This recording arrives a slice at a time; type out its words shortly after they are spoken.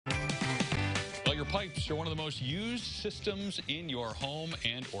your pipes are one of the most used systems in your home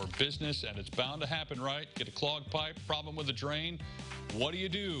and or business, and it's bound to happen, right? Get a clogged pipe, problem with a drain. What do you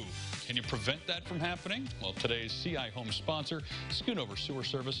do? Can you prevent that from happening? Well, today's ciHome sponsor, Schoonover Sewer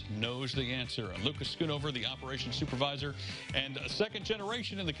Service, knows the answer. And Lucas Schoonover, the operations supervisor and a second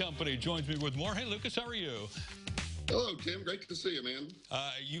generation in the company, joins me with more. Hey, Lucas, how are you? Hello, Tim. Great to see you, man.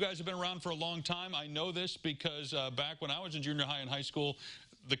 You guys have been around for a long time. I know this because back when I was in junior high and high school,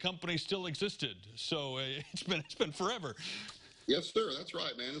 the company still existed. So it's been forever. Yes, sir. That's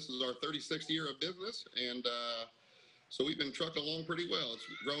right, man. This is our 36th year of business, and so we've been trucking along pretty well. It's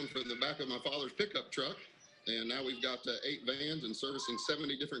grown from the back of my father's pickup truck, and now we've got 8 vans and servicing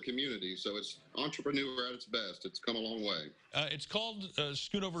 70 different communities. So it's entrepreneur at its best. It's come a long way. It's called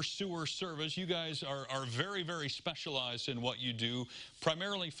Schoonover Sewer Service. You guys are very, very specialized in what you do,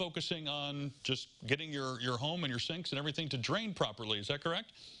 primarily focusing on just getting your home and your sinks and everything to drain properly. Is that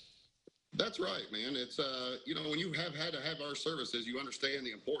correct? That's right, man. It's, when you have had to have our services, you understand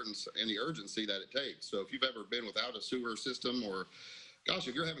the importance and the urgency that it takes. So if you've ever been without a sewer system, or gosh,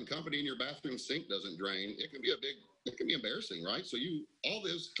 if you're having company and your bathroom sink doesn't drain, it can be embarrassing, right? So all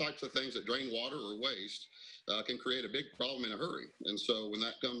those types of things that drain water or waste can create a big problem in a hurry. And so when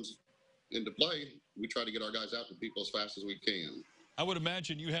that comes into play, we try to get our guys out to people as fast as we can. I would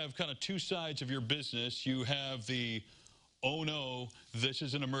imagine you have kind of two sides of your business. You have the oh no, this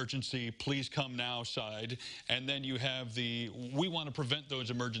is an emergency, please come now side. And then you have the we want to prevent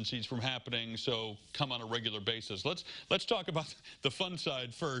those emergencies from happening, so come on a regular basis. Let's talk about the fun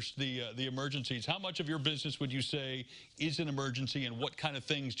side first, the emergencies. How much of your business would you say is an emergency, and what kind of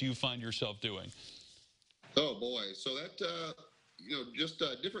things do you find yourself doing? Oh boy, so that just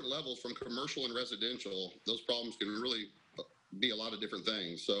different levels from commercial and residential, those problems can really be a lot of different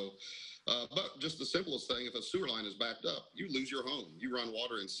things. So but just the simplest thing, if a sewer line is backed up, you lose your home. You run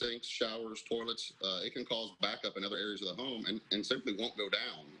water in sinks, showers, toilets. It can cause backup in other areas of the home and simply won't go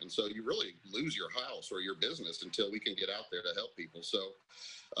down. And so you really lose your house or your business until we can get out there to help people. So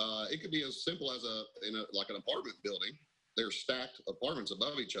it could be as simple as like an apartment building. There's stacked apartments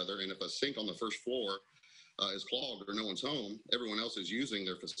above each other, and if a sink on the first floor is clogged or no one's home, everyone else is using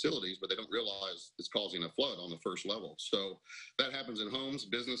their facilities, but they don't realize it's causing a flood on the first level. So that happens in homes,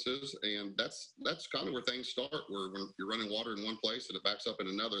 businesses, and that's kind of where things start, where when you're running water in one place and it backs up in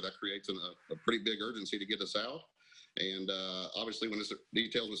another, that creates a pretty big urgency to get us out. And obviously when it's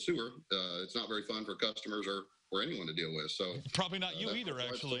details with sewer, it's not very fun for customers or anyone to deal with. So probably not you either,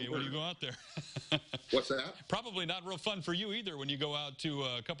 actually, when you go out there. What's that? Probably not real fun for you either when you go out to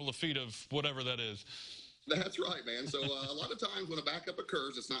a couple of feet of whatever that is. That's right, man. So a lot of times when a backup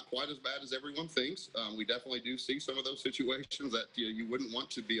occurs, it's not quite as bad as everyone thinks. We definitely do see some of those situations that you wouldn't want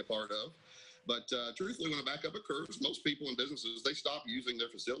to be a part of. But truthfully, when a backup occurs, most people and businesses, they stop using their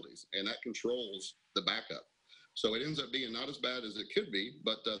facilities, and that controls the backup. So it ends up being not as bad as it could be,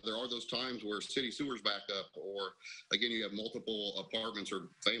 but there are those times where city sewers back up, or again, you have multiple apartments or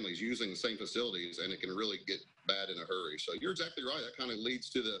families using the same facilities, and it can really get bad in a hurry. So you're exactly right. That kind of leads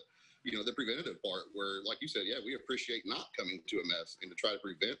to the preventative part, where, like you said, yeah, we appreciate not coming to a mess and to try to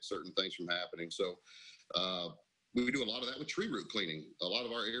prevent certain things from happening. So we do a lot of that with tree root cleaning. A lot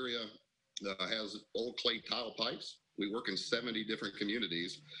of our area has old clay tile pipes. We work in 70 different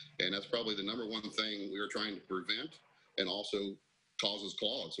communities, and that's probably the number one thing we are trying to prevent, and also causes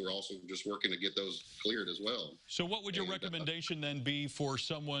clogs. So we're also just working to get those cleared as well. So what would your recommendation then be for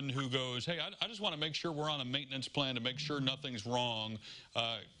someone who goes, hey, I just want to make sure we're on a maintenance plan to make sure nothing's wrong?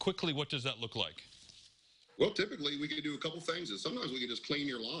 Quickly, what does that look like? Well, typically we could do a couple things. Sometimes we could just clean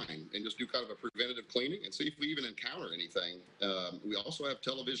your line and just do kind of a preventative cleaning and see if we even encounter anything. We also have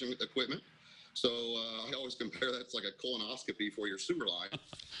television equipment. So I always compare that's like a colonoscopy for your sewer line.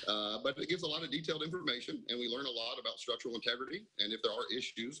 But it gives a lot of detailed information, and we learn a lot about structural integrity. And if there are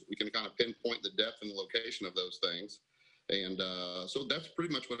issues, we can kind of pinpoint the depth and the location of those things. And so that's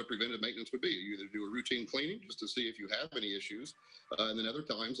pretty much what a preventive maintenance would be. You either do a routine cleaning just to see if you have any issues. And then other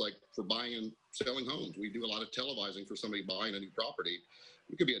times, like for buying and selling homes, we do a lot of televising for somebody buying a new property.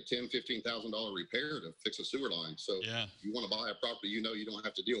 It could be a $10,000, $15,000 repair to fix a sewer line. So yeah, you want to buy a property, you don't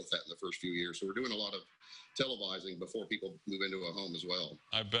have to deal with that in the first few years. So we're doing a lot of televising before people move into a home as well.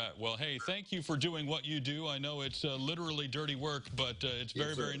 I bet. Well, hey, thank you for doing what you do. I know it's literally dirty work, but it's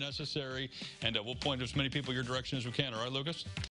very, very necessary. And we'll point as many people your direction as we can. All right, Lucas?